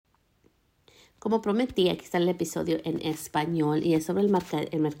Como prometí, aquí está el episodio en español y es sobre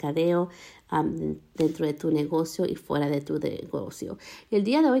el mercadeo dentro de tu negocio y fuera de tu negocio. Y el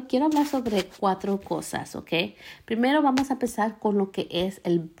día de hoy quiero hablar sobre 4 cosas, ¿ok? Primero vamos a empezar con lo que es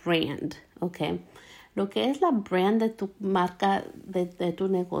el brand, ¿ok? Lo que es la brand de tu marca, de tu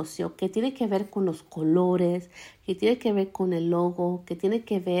negocio, que tiene que ver con los colores, que tiene que ver con el logo, que tiene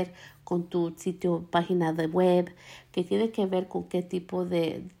que ver con tu sitio, página de web, que tiene que ver con qué tipo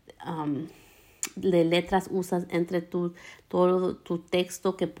de letras usas entre todo tu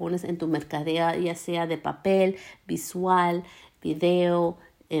texto que pones en tu mercadeo, ya sea de papel, visual, video,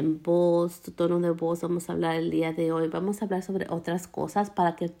 en voz, tu tono de voz. Vamos a hablar el día de hoy. Vamos a hablar sobre otras cosas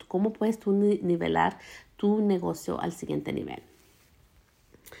para que cómo puedes tú nivelar tu negocio al siguiente nivel.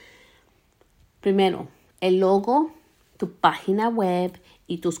 Primero, el logo, tu página web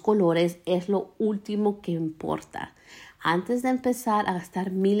y tus colores es lo último que importa. Antes de empezar a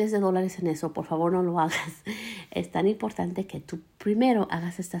gastar miles de dólares en eso, por favor no lo hagas. Es tan importante que tú primero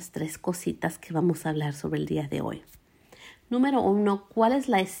hagas estas 3 cositas que vamos a hablar sobre el día de hoy. Número 1, ¿cuál es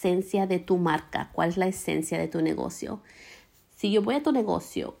la esencia de tu marca? ¿Cuál es la esencia de tu negocio? Si yo voy a tu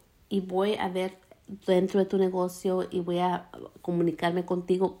negocio y voy a ver dentro de tu negocio y voy a comunicarme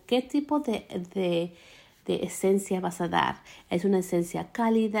contigo, ¿qué tipo de esencia vas a dar? ¿Es una esencia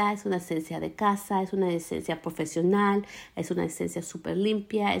cálida? ¿Es una esencia de casa? ¿Es una esencia profesional? ¿Es una esencia súper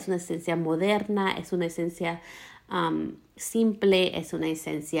limpia? ¿Es una esencia moderna? ¿Es una esencia simple? ¿Es una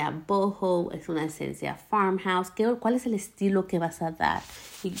esencia boho? ¿Es una esencia farmhouse? ¿Cuál es el estilo que vas a dar?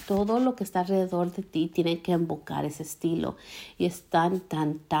 Y todo lo que está alrededor de ti tiene que invocar ese estilo. Y es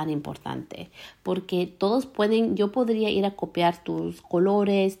tan importante. Porque yo podría ir a copiar tus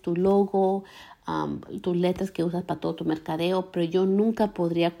colores, tu logo, tus letras que usas para todo tu mercadeo, pero yo nunca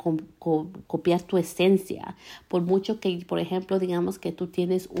podría copiar tu esencia. Por mucho que, por ejemplo, digamos que tú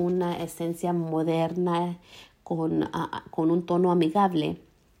tienes una esencia moderna con un tono amigable.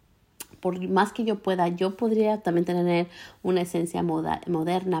 Por más que yo podría también tener una esencia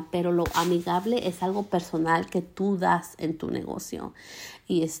moderna, pero lo amigable es algo personal que tú das en tu negocio.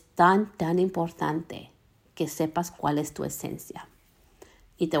 Y es tan importante que sepas cuál es tu esencia.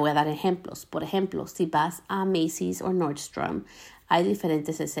 Y te voy a dar ejemplos. Por ejemplo, si vas a Macy's o Nordstrom, hay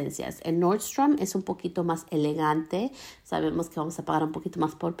diferentes esencias. En Nordstrom es un poquito más elegante. Sabemos que vamos a pagar un poquito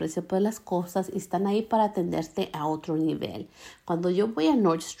más por el precio por las cosas y están ahí para atenderte a otro nivel. Cuando yo voy a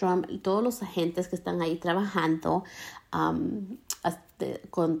Nordstrom, todos los agentes que están ahí trabajando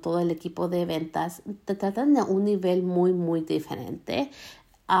con todo el equipo de ventas te tratan de un nivel muy diferente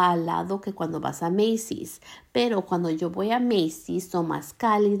al lado que cuando vas a Macy's. Pero cuando yo voy a Macy's son más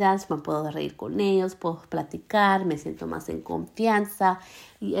cálidas, me puedo reír con ellos, puedo platicar, me siento más en confianza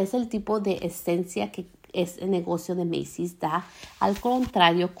y es el tipo de esencia que el negocio de Macy's da. Al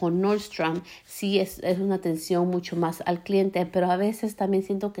contrario, con Nordstrom sí es una atención mucho más al cliente, pero a veces también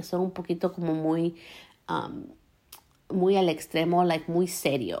siento que son un poquito como muy al extremo, muy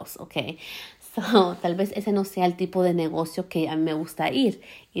serios, ¿ok? So, tal vez ese no sea el tipo de negocio que a mí me gusta ir.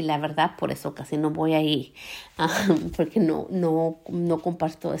 Y la verdad, por eso casi no voy ahí. Porque no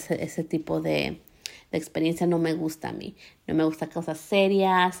comparto ese tipo de experiencia. No me gusta a mí. No me gusta cosas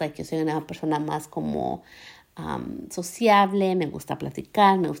serias. Yo soy una persona más como sociable. Me gusta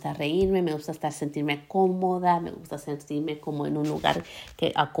platicar. Me gusta reírme. Me gusta sentirme cómoda. Me gusta sentirme como en un lugar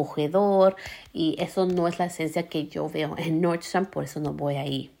acogedor. Y eso no es la esencia que yo veo en Nordstrom. Por eso no voy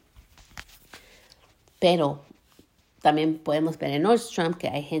ahí. Pero también podemos ver en Nordstrom que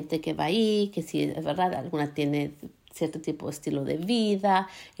hay gente que va ahí, que sí, es verdad, alguna tiene cierto tipo de estilo de vida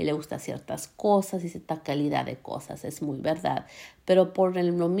y le gusta ciertas cosas y cierta calidad de cosas, es muy verdad. Pero por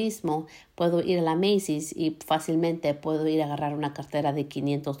lo mismo, puedo ir a la Macy's y fácilmente puedo ir a agarrar una cartera de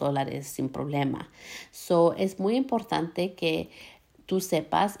 $500 sin problema. So, es muy importante que tú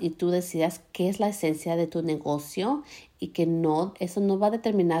sepas y tú decidas qué es la esencia de tu negocio y que eso no va a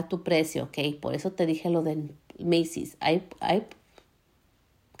determinar tu precio, ¿ok? Por eso te dije lo de Macy's. Hay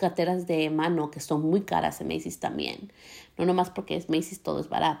carteras de mano que son muy caras en Macy's también. No nomás porque es Macy's todo es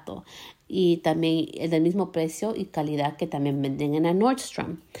barato. Y también es del mismo precio y calidad que también venden en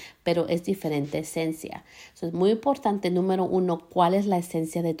Nordstrom. Pero es diferente esencia. Es muy importante, número 1, cuál es la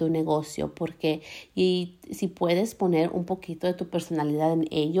esencia de tu negocio. Y si puedes poner un poquito de tu personalidad en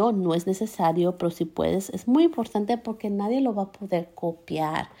ello, no es necesario, pero si puedes, es muy importante porque nadie lo va a poder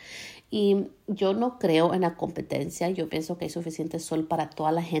copiar. Y yo no creo en la competencia. Yo pienso que hay suficiente sol para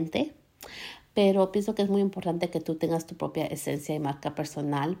toda la gente. Pero pienso que es muy importante que tú tengas tu propia esencia y marca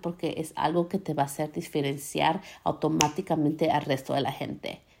personal porque es algo que te va a hacer diferenciar automáticamente al resto de la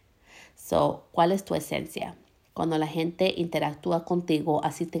gente. So, ¿cuál es tu esencia? Cuando la gente interactúa contigo,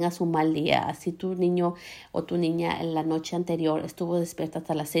 así tengas un mal día, así tu niño o tu niña en la noche anterior estuvo despierta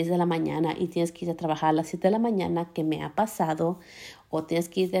hasta las 6 de la mañana y tienes que ir a trabajar a las 7 de la mañana, que me ha pasado, o tienes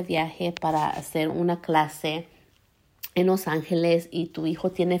que ir de viaje para hacer una clase en Los Ángeles y tu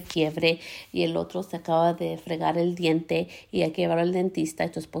hijo tiene fiebre y el otro se acaba de fregar el diente y hay que llevarlo al dentista y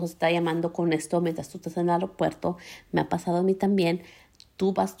tu esposo está llamando con esto mientras tú estás en el aeropuerto, me ha pasado a mí también.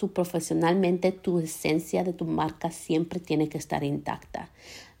 Tú profesionalmente, tu esencia de tu marca siempre tiene que estar intacta.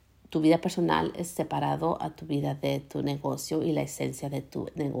 Tu vida personal es separado a tu vida de tu negocio y la esencia de tu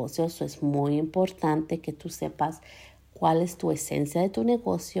negocio. Eso es muy importante que tú sepas cuál es tu esencia de tu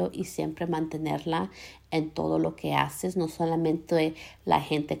negocio y siempre mantenerla en todo lo que haces, no solamente la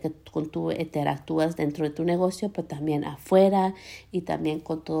gente que con tú interactúas dentro de tu negocio, pero también afuera y también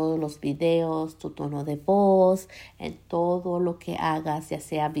con todos los videos, tu tono de voz, en todo lo que hagas, ya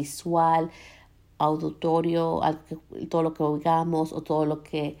sea visual, auditorio, todo lo que oigamos o todo lo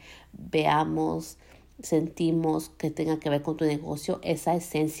que veamos, sentimos que tenga que ver con tu negocio, esa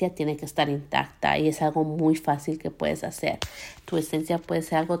esencia tiene que estar intacta y es algo muy fácil que puedes hacer. Tu esencia puede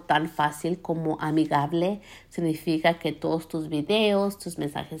ser algo tan fácil como amigable. Significa que todos tus videos, tus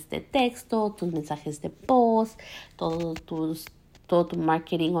mensajes de texto, tus mensajes de voz, todo tu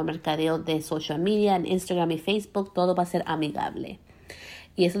marketing o mercadeo de social media, en Instagram y Facebook, todo va a ser amigable.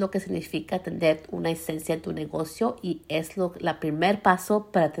 Y eso es lo que significa tener una esencia en tu negocio y es el primer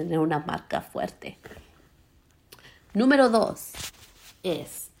paso para tener una marca fuerte. Número 2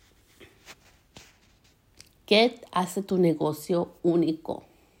 es, ¿qué hace tu negocio único?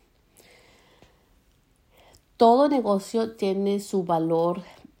 Todo negocio tiene su valor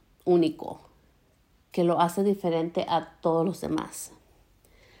único, que lo hace diferente a todos los demás.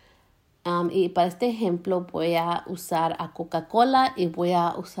 Y para este ejemplo voy a usar a Coca-Cola y voy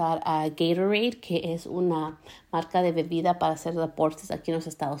a usar a Gatorade, que es una marca de bebida para hacer deportes aquí en los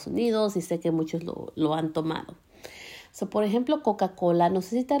Estados Unidos y sé que muchos lo han tomado. Por ejemplo, Coca-Cola, no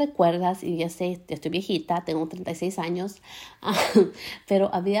sé si te recuerdas, y ya sé, ya estoy viejita, tengo 36 años, pero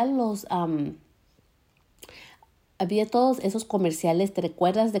había todos esos comerciales, ¿te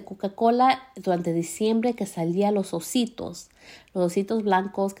recuerdas de Coca-Cola? Durante diciembre que salían los ositos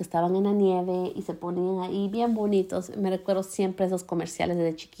blancos que estaban en la nieve y se ponían ahí bien bonitos. Me recuerdo siempre esos comerciales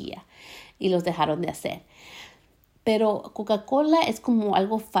desde chiquilla y los dejaron de hacer. Pero Coca-Cola es como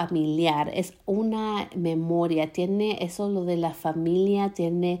algo familiar, es una memoria, tiene eso lo de la familia,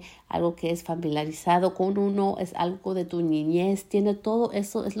 tiene algo que es familiarizado con uno, es algo de tu niñez, tiene todo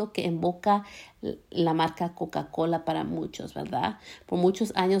eso, es lo que invoca la marca Coca-Cola para muchos, ¿verdad? Por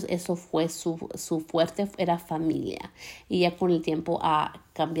muchos años eso fue su fuerte, era familia y ya con el tiempo ha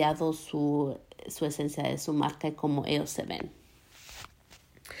cambiado su esencia de su marca y cómo ellos se ven.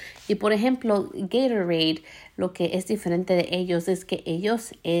 Y por ejemplo, Gatorade, lo que es diferente de ellos es que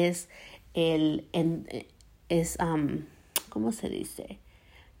ellos ¿cómo se dice?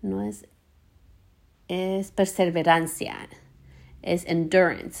 No es perseverancia, es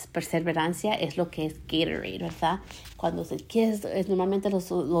endurance. Perseverancia es lo que es Gatorade, ¿verdad? Cuando se quieres, normalmente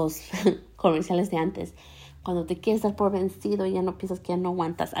los comerciales de antes, cuando te quieres dar por vencido y ya no piensas que ya no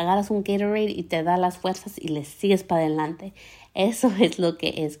aguantas, agarras un Gatorade y te da las fuerzas y le sigues para adelante. Eso es lo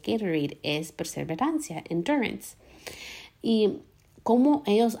que es Gatorade, es perseverancia, endurance. Y cómo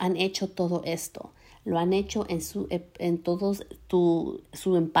ellos han hecho todo esto, lo han hecho su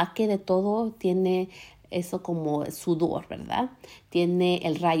empaque de todo tiene eso como sudor, ¿verdad? Tiene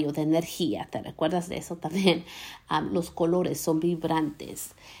el rayo de energía, ¿te recuerdas de eso también? Los colores son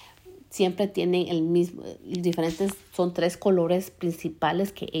vibrantes. Siempre tienen son 3 colores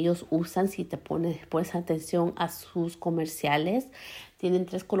principales que ellos usan. Si te pones atención a sus comerciales, tienen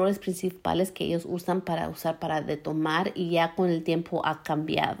 3 colores principales que ellos usan para de tomar y ya con el tiempo ha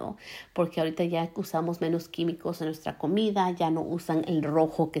cambiado. Porque ahorita ya usamos menos químicos en nuestra comida, ya no usan el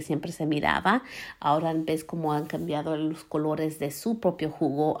rojo que siempre se miraba. Ahora ves cómo han cambiado los colores de su propio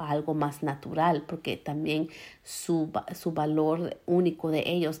jugo a algo más natural, porque también su valor único de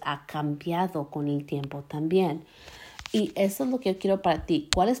ellos ha cambiado con el tiempo también. Y eso es lo que yo quiero para ti.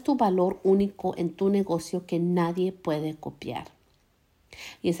 ¿Cuál es tu valor único en tu negocio que nadie puede copiar?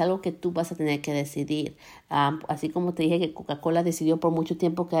 Y es algo que tú vas a tener que decidir. Así como te dije que Coca-Cola decidió por mucho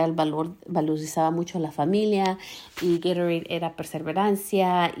tiempo que valorizaba mucho a la familia y Gatorade era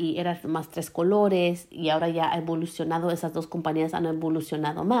perseverancia y eran más 3 colores y ahora ya ha evolucionado, esas 2 compañías han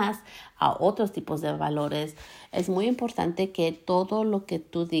evolucionado más a otros tipos de valores. Es muy importante que todo lo que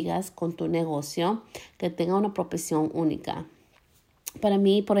tú digas con tu negocio que tenga una proporción única. Para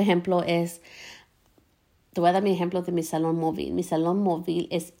mí, por ejemplo, es Te voy a dar mi ejemplo de mi salón móvil. Mi salón móvil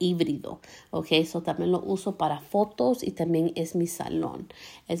es híbrido, ¿ok? Eso también lo uso para fotos y también es mi salón.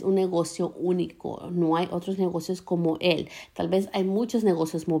 Es un negocio único. No hay otros negocios como él. Tal vez hay muchos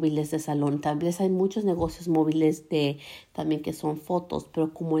negocios móviles de salón. Tal vez hay muchos negocios móviles de también que son fotos,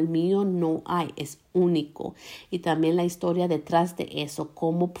 pero como el mío no hay. Es único. Y también la historia detrás de eso,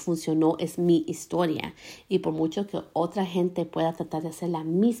 cómo funcionó, es mi historia. Y por mucho que otra gente pueda tratar de hacer la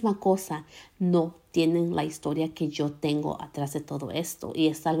misma cosa, no tienen la historia que yo tengo atrás de todo esto. Y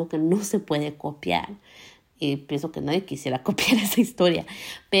es algo que no se puede copiar. Y pienso que nadie quisiera copiar esa historia.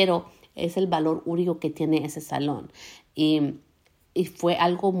 Pero es el valor único que tiene ese salón. Y fue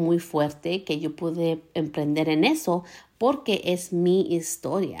algo muy fuerte que yo pude emprender en eso porque es mi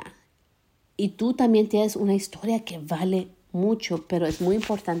historia. Y tú también tienes una historia que vale mucho, pero es muy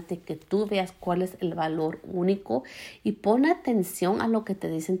importante que tú veas cuál es el valor único y pon atención a lo que te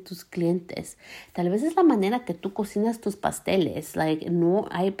dicen tus clientes. Tal vez es la manera que tú cocinas tus pasteles. No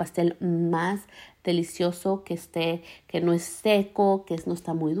hay pastel más delicioso que no es seco, que no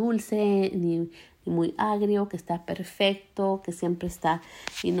está muy dulce, ni muy agrio, que está perfecto, que siempre está,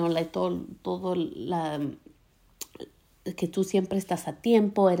 que tú siempre estás a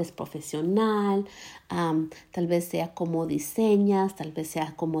tiempo, eres profesional, tal vez sea como diseñas, tal vez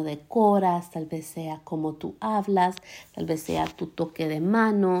sea como decoras, tal vez sea como tú hablas, tal vez sea tu toque de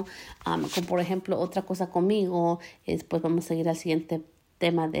mano. Como por ejemplo, otra cosa conmigo, después vamos a seguir al siguiente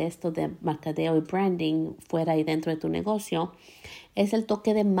tema de esto de mercadeo y branding fuera y dentro de tu negocio, es el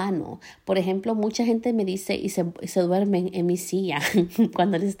toque de mano. Por ejemplo, mucha gente me dice y se duermen en mi silla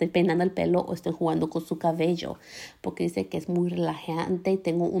cuando les estoy peinando el pelo o estoy jugando con su cabello, porque dice que es muy relajante y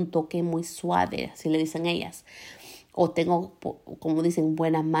tengo un toque muy suave, así le dicen ellas. O tengo, como dicen,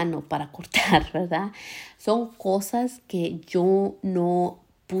 buena mano para cortar, ¿verdad? Son cosas que yo no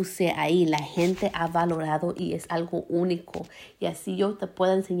puse ahí, la gente ha valorado y es algo único. Y así yo te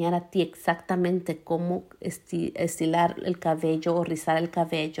puedo enseñar a ti exactamente cómo estilar el cabello o rizar el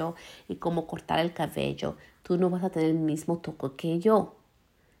cabello y cómo cortar el cabello. Tú no vas a tener el mismo toque que yo.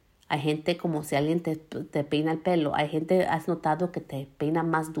 Hay gente como si alguien te peina el pelo. Hay gente, has notado que te peina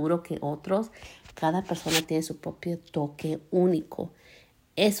más duro que otros. Cada persona tiene su propio toque único.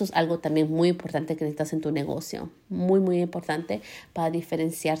 Eso es algo también muy importante que necesitas en tu negocio. Muy, muy importante para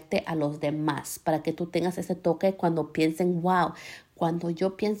diferenciarte a los demás. Para que tú tengas ese toque cuando piensen, wow, cuando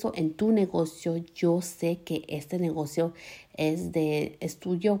yo pienso en tu negocio, yo sé que este negocio es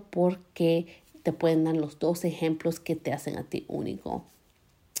tuyo porque te pueden dar los dos ejemplos que te hacen a ti único.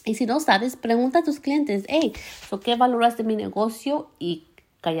 Y si no sabes, pregunta a tus clientes, hey, ¿qué valoras de mi negocio? Y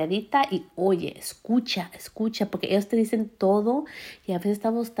calladita y oye, escucha, porque ellos te dicen todo y a veces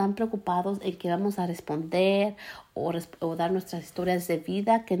estamos tan preocupados en que vamos a responder o dar nuestras historias de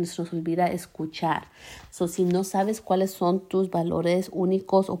vida que nos olvida escuchar. Si no sabes cuáles son tus valores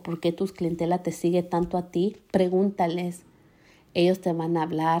únicos o por qué tus clientela te sigue tanto a ti, pregúntales. Ellos te van a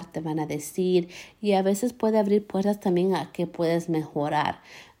hablar, te van a decir y a veces puede abrir puertas también a que puedes mejorar.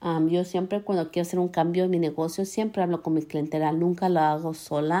 Yo siempre cuando quiero hacer un cambio en mi negocio, siempre hablo con mi clientela. Nunca lo hago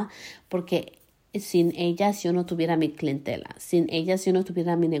sola porque sin ellas yo no tuviera mi clientela. Sin ellas yo no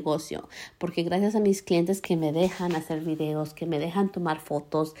tuviera mi negocio. Porque gracias a mis clientes que me dejan hacer videos, que me dejan tomar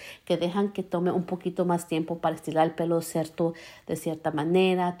fotos, que dejan que tome un poquito más tiempo para estirar el pelo de cierta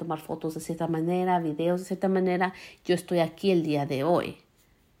manera, tomar fotos de cierta manera, videos de cierta manera, yo estoy aquí el día de hoy.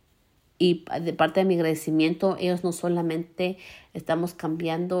 Y de parte de mi agradecimiento, ellos no solamente estamos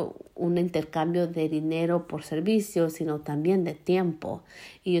cambiando un intercambio de dinero por servicios, sino también de tiempo.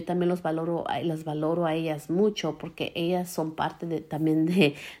 Y yo también las valoro a ellas mucho porque ellas son parte también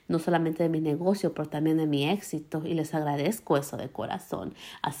de, no solamente de mi negocio, pero también de mi éxito. Y les agradezco eso de corazón.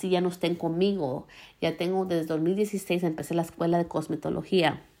 Así ya no estén conmigo. Ya tengo desde 2016, empecé la escuela de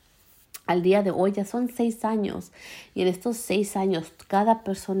cosmetología. Al día de hoy ya son 6 años y en estos 6 años cada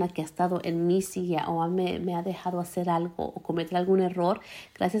persona que ha estado en mi silla o me ha dejado hacer algo o cometer algún error,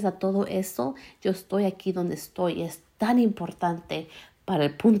 gracias a todo eso yo estoy aquí donde estoy. Es tan importante para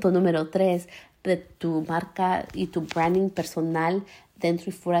el punto número 3 de tu marca y tu branding personal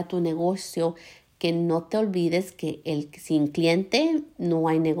dentro y fuera de tu negocio, que no te olvides que sin cliente no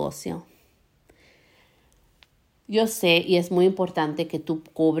hay negocio. Yo sé y es muy importante que tú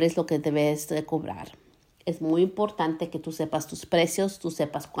cobres lo que debes de cobrar. Es muy importante que tú sepas tus precios, tú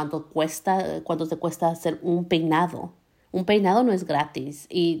sepas cuánto te cuesta hacer un peinado, Un peinado no es gratis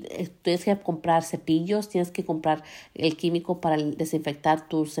y tienes que comprar cepillos, tienes que comprar el químico para desinfectar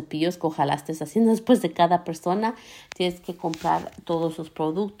tus cepillos que ojalá estés haciendo después de cada persona. Tienes que comprar todos los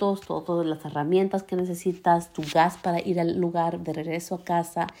productos, todas las herramientas que necesitas, tu gas para ir al lugar de regreso a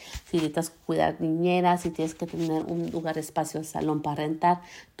casa, si necesitas cuidar niñeras, si tienes que tener un lugar, espacio, salón para rentar.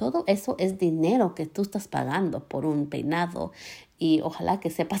 Todo eso es dinero que tú estás pagando por un peinado. Y ojalá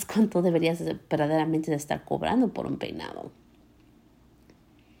que sepas cuánto deberías verdaderamente de estar cobrando por un peinado.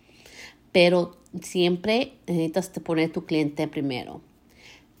 Pero siempre necesitas poner tu cliente primero.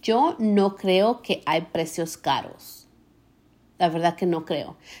 Yo no creo que hay precios caros. La verdad que no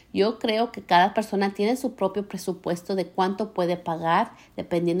creo. Yo creo que cada persona tiene su propio presupuesto de cuánto puede pagar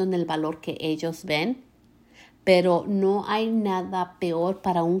dependiendo del valor que ellos ven. Pero no hay nada peor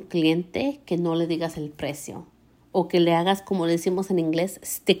para un cliente que no le digas el precio. O que le hagas, como le decimos en inglés,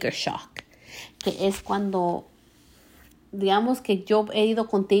 sticker shock. Que es cuando, digamos que yo he ido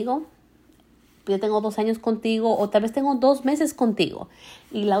contigo, yo tengo 2 años contigo, o tal vez tengo 2 meses contigo.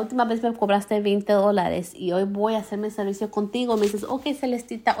 Y la última vez me cobraste $20 y hoy voy a hacerme servicio contigo. Me dices, ok,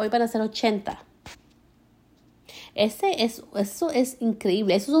 Celestita, hoy van a ser 80. Eso es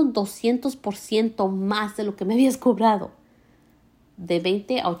increíble. Eso son 200% más de lo que me habías cobrado. De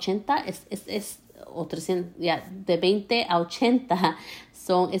 20 a 80 o 300, de 20 a 80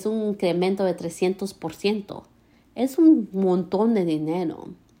 es un incremento de 300%. Es un montón de dinero.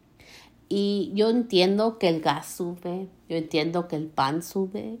 Y yo entiendo que el gas sube, yo entiendo que el pan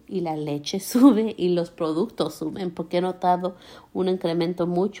sube y la leche sube y los productos suben, porque he notado un incremento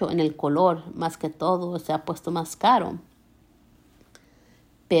mucho en el color, más que todo, se ha puesto más caro.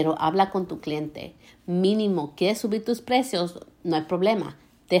 Pero habla con tu cliente. Mínimo, ¿quieres subir tus precios? No hay problema.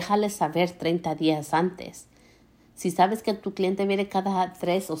 Déjale saber 30 días antes. Si sabes que tu cliente viene cada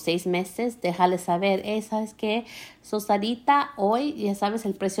 3 o 6 meses, déjale saber, ¿sabes qué? Sarita, hoy ya sabes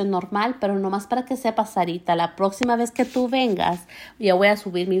el precio normal, pero nomás para que sepas, Sarita, la próxima vez que tú vengas, ya voy a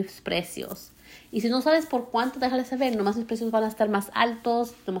subir mis precios. Y si no sabes por cuánto, déjale saber. Nomás mis precios van a estar más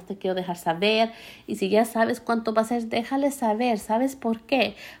altos. Nomás te quiero dejar saber. Y si ya sabes cuánto va a ser, déjale saber. ¿Sabes por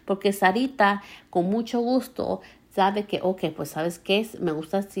qué? Porque Sarita, con mucho gusto, sabe que, ok, pues ¿sabes qué? Me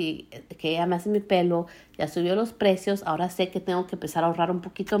gusta que ella me hace mi pelo. Ya subió los precios. Ahora sé que tengo que empezar a ahorrar un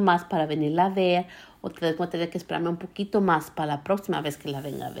poquito más para venirla a ver. O tengo que tener que esperarme un poquito más para la próxima vez que la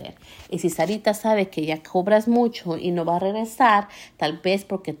venga a ver. Y si Sarita sabe que ya cobras mucho y no va a regresar, tal vez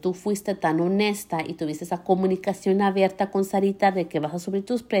porque tú fuiste tan honesta y tuviste esa comunicación abierta con Sarita de que vas a subir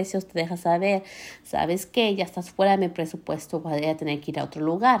tus precios, te deja saber, ¿sabes qué? Ya estás fuera de mi presupuesto, voy a tener que ir a otro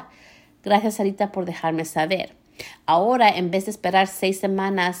lugar. Gracias, Sarita, por dejarme saber. Ahora, en vez de esperar 6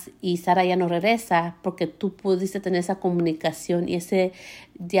 semanas y Sara ya no regresa porque tú pudiste tener esa comunicación y ese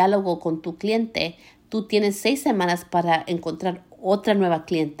diálogo con tu cliente, tú tienes 6 semanas para encontrar otra nueva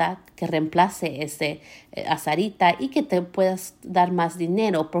clienta que reemplace a Sarita y que te puedas dar más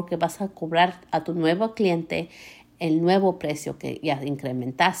dinero porque vas a cobrar a tu nuevo cliente el nuevo precio que ya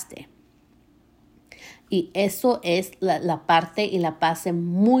incrementaste. Y eso es la parte y la base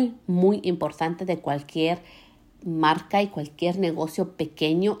muy, muy importante de cualquier marca y cualquier negocio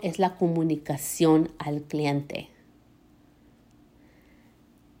pequeño, es la comunicación al cliente.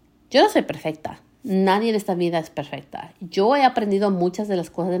 Yo no soy perfecta. Nadie en esta vida es perfecta. Yo he aprendido muchas de las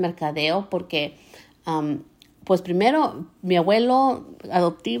cosas de mercadeo porque, pues primero, mi abuelo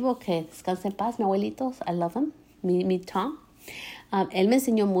adoptivo, que descanse en paz, mi abuelito, I love him, mi Tom. Él me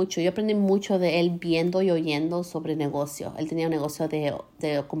enseñó mucho. Yo aprendí mucho de él viendo y oyendo sobre negocio. Él tenía un negocio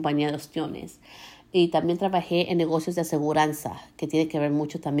de compañía de opciones. Y también trabajé en negocios de aseguranza, que tiene que ver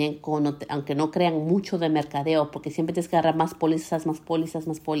mucho también con, aunque no crean mucho de mercadeo, porque siempre tienes que agarrar más pólizas,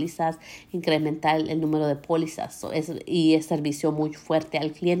 incrementar el número de pólizas. Y es servicio muy fuerte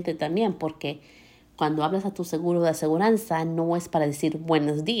al cliente también, porque cuando hablas a tu seguro de aseguranza, no es para decir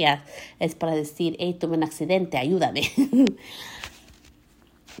buenos días, es para decir, hey, tuve un accidente, ayúdame.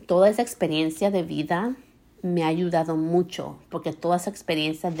 Toda esa experiencia de vida me ha ayudado mucho, porque toda esa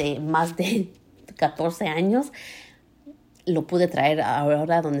experiencia de más de 14 años lo pude traer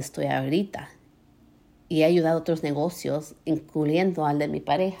ahora donde estoy ahorita. Y he ayudado a otros negocios, incluyendo al de mi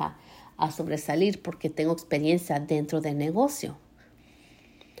pareja, a sobresalir porque tengo experiencia dentro del negocio.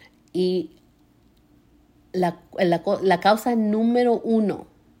 Y la causa número 1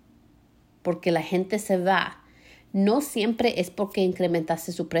 porque la gente se va no siempre es porque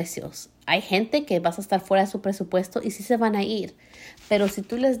incrementaste sus precios. Hay gente que vas a estar fuera de su presupuesto y sí se van a ir. Pero si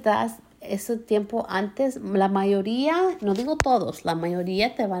tú les das ese tiempo antes, la mayoría, no digo todos, la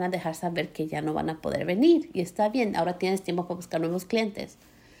mayoría te van a dejar saber que ya no van a poder venir. Y está bien, ahora tienes tiempo para buscar nuevos clientes.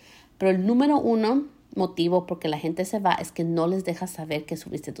 Pero el número 1 motivo porque la gente se va es que no les dejas saber que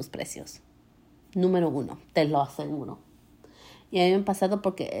subiste tus precios. Número 1, te lo aseguro. Y a mí me ha pasado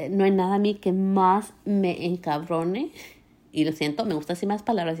porque no hay nada a mí que más me encabrone, y lo siento, me gustan así más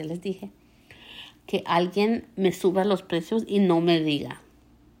palabras, ya les dije, que alguien me suba los precios y no me diga.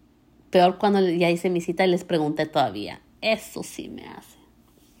 Peor cuando ya hice mi cita y les pregunté todavía. Eso sí me hace.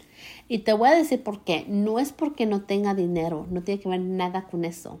 Y te voy a decir por qué. No es porque no tenga dinero, no tiene que ver nada con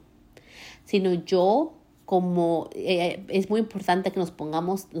eso. Sino yo, como es muy importante que nos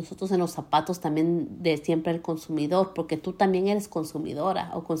pongamos nosotros en los zapatos también de siempre el consumidor, porque tú también eres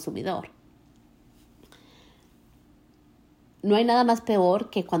consumidora o consumidor. No hay nada más peor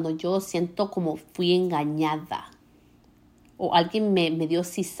que cuando yo siento como fui engañada. O alguien me dio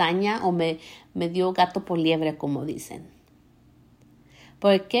cizaña o me dio gato por liebre, como dicen.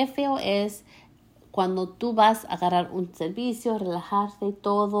 Porque qué feo es cuando tú vas a agarrar un servicio, relajarte y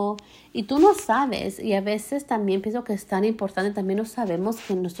todo, y tú no sabes, y a veces también pienso que es tan importante, también no sabemos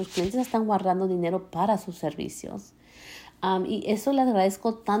que nuestros clientes están guardando dinero para sus servicios. Y eso le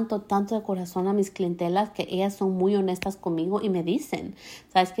agradezco tanto de corazón a mis clientelas, que ellas son muy honestas conmigo y me dicen,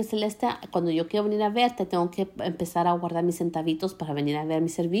 ¿sabes qué, Celeste? Cuando yo quiero venir a verte, tengo que empezar a guardar mis centavitos para venir a ver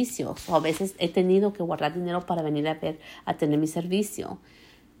mis servicios. O a veces he tenido que guardar dinero para venir a tener mi servicio.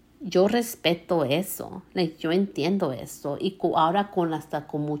 Yo respeto eso, yo entiendo eso, y ahora hasta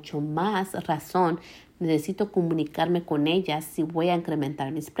con mucho más razón necesito comunicarme con ellas si voy a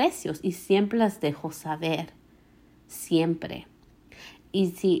incrementar mis precios, y siempre las dejo saber. Siempre.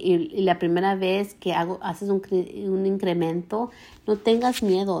 Y la primera vez que haces un incremento, no tengas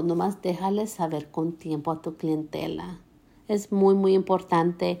miedo, nomás déjales saber con tiempo a tu clientela. Es muy, muy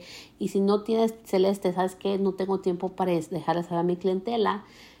importante. Y si no tienes, Celeste, ¿sabes qué? No tengo tiempo para dejarles saber a mi clientela.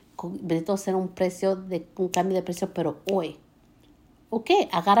 Necesito hacer un cambio de precio, pero hoy. Ok,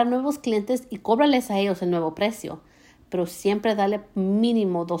 agarra nuevos clientes y cóbrales a ellos el nuevo precio. Pero siempre dale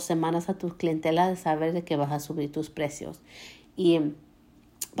mínimo 2 semanas a tu clientela de saber de que vas a subir tus precios. Y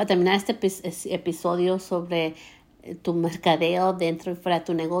para terminar este episodio sobre tu mercadeo dentro y fuera de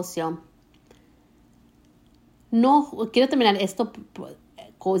tu negocio, no quiero terminar esto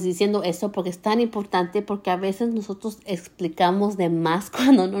diciendo esto porque es tan importante, porque a veces nosotros explicamos de más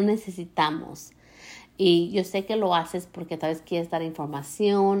cuando no necesitamos. Y yo sé que lo haces porque tal vez quieres dar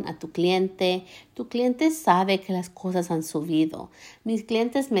información a tu cliente. Tu cliente sabe que las cosas han subido. Mis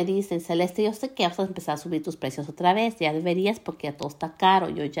clientes me dicen, Celeste, yo sé que vas a empezar a subir tus precios otra vez. Ya deberías porque ya todo está caro.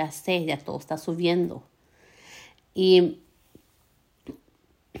 Yo ya sé, ya todo está subiendo. Y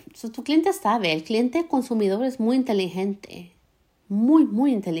tu cliente sabe. El cliente consumidor es muy inteligente. Muy,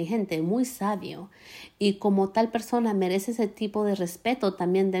 muy inteligente, muy sabio. Y como tal persona merece ese tipo de respeto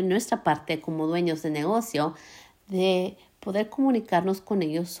también de nuestra parte como dueños de negocio, de poder comunicarnos con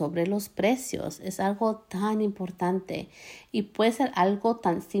ellos sobre los precios. Es algo tan importante y puede ser algo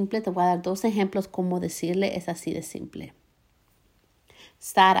tan simple. Te voy a dar 2 ejemplos como decirle, es así de simple.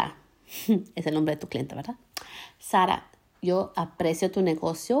 Sara, es el nombre de tu cliente, ¿verdad? Sara, yo aprecio tu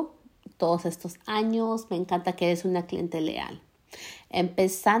negocio todos estos años. Me encanta que eres una cliente leal.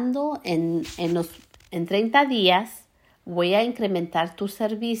 Empezando en 30 días voy a incrementar tu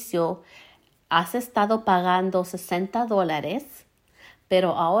servicio. Has estado pagando $60,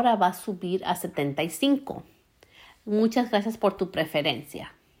 pero ahora va a subir a 75. Muchas gracias por tu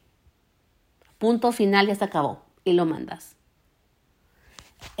preferencia. Punto final, ya se acabó y lo mandas.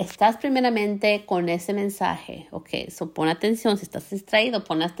 Estás primeramente con ese mensaje, ok, pon atención, si estás distraído,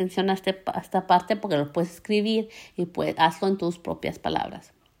 pon atención a esta parte porque lo puedes escribir y hazlo en tus propias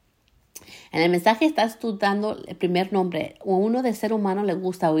palabras. En el mensaje estás tú dando el primer nombre, o a uno de ser humano le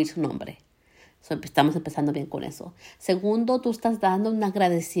gusta oír su nombre. Estamos empezando bien con eso. Segundo, tú estás dando un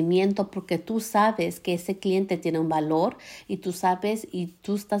agradecimiento porque tú sabes que ese cliente tiene un valor y tú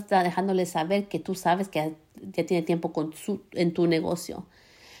estás dejándole saber que tú sabes que ya tiene tiempo en tu negocio.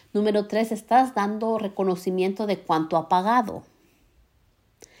 Número 3, estás dando reconocimiento de cuánto ha pagado.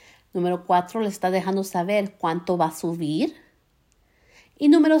 Número 4, le estás dejando saber cuánto va a subir. Y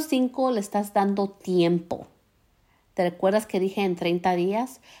número 5, le estás dando tiempo. ¿Te recuerdas que dije en 30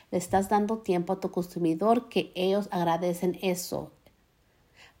 días? Le estás dando tiempo a tu consumidor que ellos agradecen eso.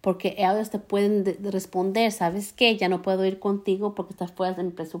 Porque ellos te pueden responder, ¿sabes qué? Ya no puedo ir contigo porque estás fuera de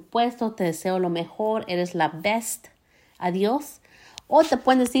mi presupuesto. Te deseo lo mejor. Eres la best. Adiós. O te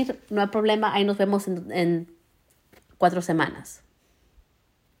pueden decir, no hay problema, ahí nos vemos en 4 semanas.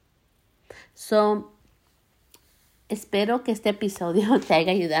 Espero que este episodio te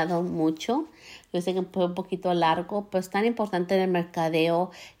haya ayudado mucho. Yo sé que fue un poquito largo, pero es tan importante en el mercadeo.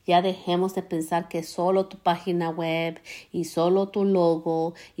 Ya dejemos de pensar que solo tu página web y solo tu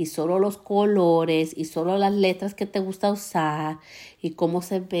logo y solo los colores y solo las letras que te gusta usar y cómo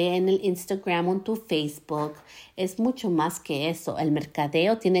se ve en el Instagram o en tu Facebook. Es mucho más que eso. El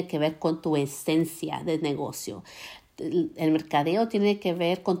mercadeo tiene que ver con tu esencia de negocio. El mercadeo tiene que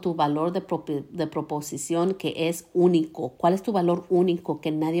ver con tu valor de proposición que es único. ¿Cuál es tu valor único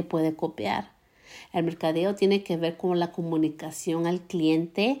que nadie puede copiar? El mercadeo tiene que ver con la comunicación al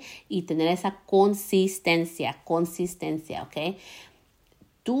cliente y tener esa consistencia, ¿ok?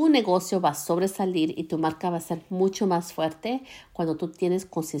 Tu negocio va a sobresalir y tu marca va a ser mucho más fuerte cuando tú tienes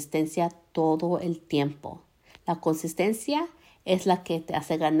consistencia todo el tiempo. La consistencia es la que te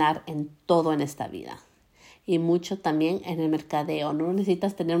hace ganar en todo en esta vida. Y mucho también en el mercadeo. No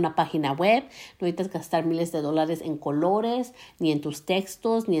necesitas tener una página web, no necesitas gastar miles de dólares en colores, ni en tus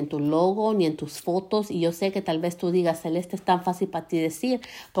textos, ni en tu logo, ni en tus fotos. Y yo sé que tal vez tú digas, Celeste, es tan fácil para ti decir,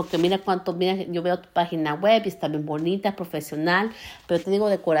 porque mira, yo veo tu página web y está bien bonita, profesional, pero te digo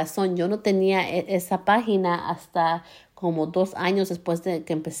de corazón, yo no tenía esa página hasta como 2 años después de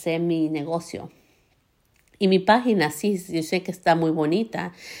que empecé mi negocio. Y mi página, sí, yo sé que está muy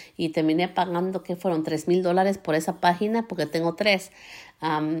bonita y terminé pagando que fueron $3,000 por esa página porque tengo 3.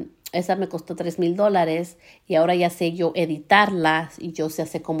 Esa me costó $3,000 y ahora ya sé yo editarlas y yo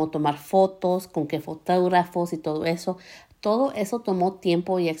sé cómo tomar fotos, con qué fotógrafos y todo eso. Todo eso tomó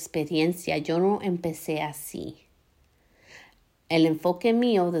tiempo y experiencia. Yo no empecé así. El enfoque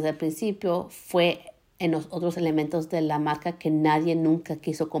mío desde el principio fue en los otros elementos de la marca que nadie nunca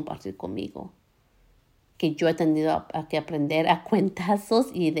quiso compartir conmigo, que yo he tenido a que aprender a cuentazos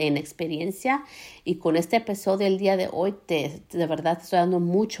y en experiencia. Y con este episodio el día de hoy, de verdad te estoy dando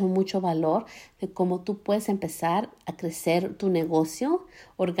mucho, mucho valor de cómo tú puedes empezar a crecer tu negocio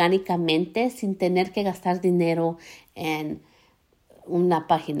orgánicamente sin tener que gastar dinero en una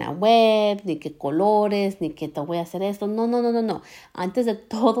página web, ni qué colores, ni que te voy a hacer esto. No. Antes de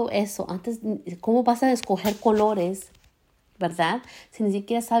todo eso, ¿cómo vas a escoger colores? ¿Verdad? Si ni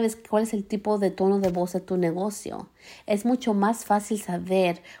siquiera sabes cuál es el tipo de tono de voz de tu negocio. Es mucho más fácil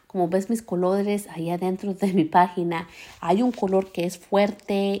saber, como ves mis colores allá dentro de mi página, hay un color que es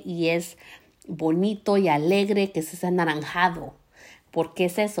fuerte y es bonito y alegre, que es ese anaranjado. ¿Por qué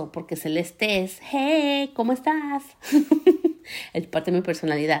es eso? Porque celeste es, hey, ¿cómo estás? Es parte de mi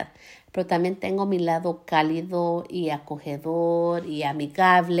personalidad. Pero también tengo mi lado cálido y acogedor y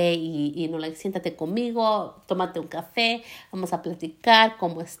amigable y no, siéntate conmigo, tómate un café, vamos a platicar,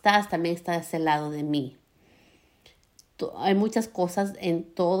 ¿cómo estás? También está ese lado de mí. Hay muchas cosas en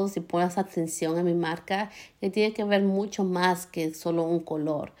todo, si pones atención a mi marca, que tiene que ver mucho más que solo un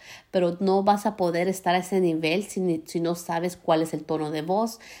color. Pero no vas a poder estar a ese nivel si no sabes cuál es el tono de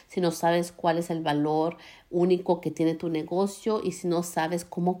voz, si no sabes cuál es el valor único que tiene tu negocio y si no sabes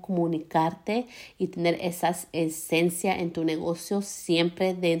cómo comunicarte y tener esa esencia en tu negocio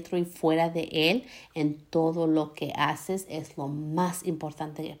siempre dentro y fuera de él, en todo lo que haces, es lo más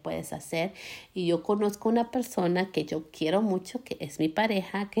importante que puedes hacer. Y yo conozco una persona que yo quiero mucho, que es mi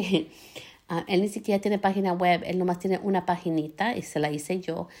pareja, que él ni siquiera tiene página web, él nomás tiene una paginita y se la hice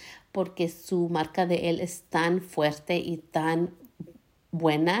yo porque su marca de él es tan fuerte y tan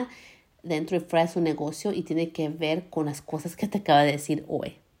buena dentro y fuera de su negocio y tiene que ver con las cosas que te acaba de decir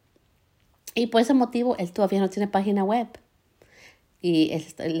hoy. Y por ese motivo él todavía no tiene página web y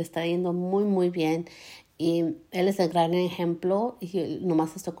él está yendo muy muy bien y él es el gran ejemplo y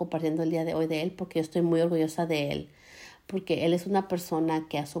nomás estoy compartiendo el día de hoy de él porque yo estoy muy orgullosa de él, porque él es una persona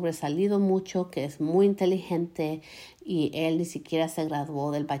que ha sobresalido mucho, que es muy inteligente y él ni siquiera se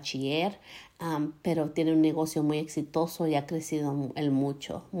graduó del bachiller, pero tiene un negocio muy exitoso y ha crecido él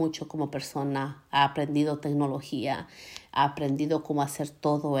mucho como persona, ha aprendido tecnología, ha aprendido cómo hacer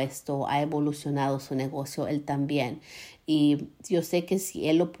todo esto, ha evolucionado su negocio él también. Y yo sé que si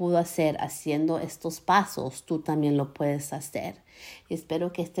él lo pudo hacer haciendo estos pasos, tú también lo puedes hacer.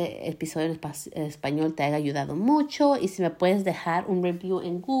 Espero que este episodio en español te haya ayudado mucho y si me puedes dejar un review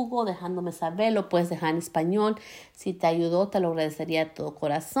en Google dejándome saber, lo puedes dejar en español. Si te ayudó, te lo agradecería de todo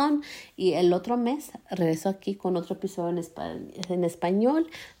corazón. Y el otro mes regreso aquí con otro episodio en español.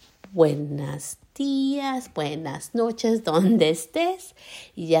 Buenos días, buenas noches, donde estés.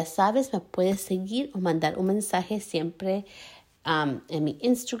 Y ya sabes, me puedes seguir o mandar un mensaje siempre en mi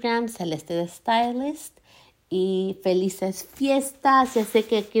Instagram, Celeste the Stylist. Y felices fiestas. Ya sé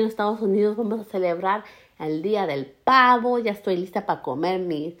que aquí en Estados Unidos vamos a celebrar el Día del Pavo. Ya estoy lista para comer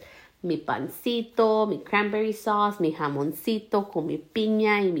mi pancito, mi cranberry sauce, mi jamoncito con mi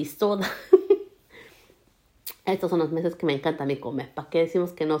piña y mi soda. Estos son los meses que me encanta a mí comer. ¿Para qué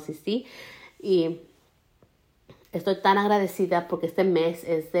decimos que no? Sí. Y estoy tan agradecida porque este mes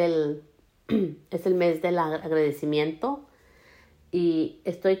es es el mes del agradecimiento. Y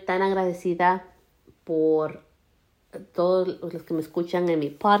estoy tan agradecida por todos los que me escuchan en mi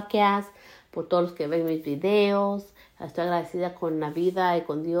podcast, por todos los que ven mis videos. Estoy agradecida con la vida y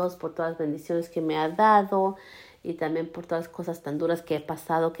con Dios por todas las bendiciones que me ha dado y también por todas las cosas tan duras que he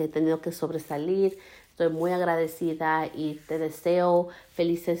pasado, que he tenido que sobresalir. Estoy muy agradecida y te deseo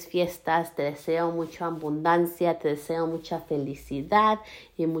felices fiestas, te deseo mucha abundancia, te deseo mucha felicidad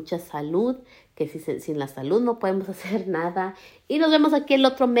y mucha salud, que sin la salud no podemos hacer nada. Y nos vemos aquí el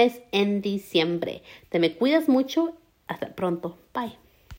otro mes en diciembre. Te me cuidas mucho. Hasta pronto. Bye.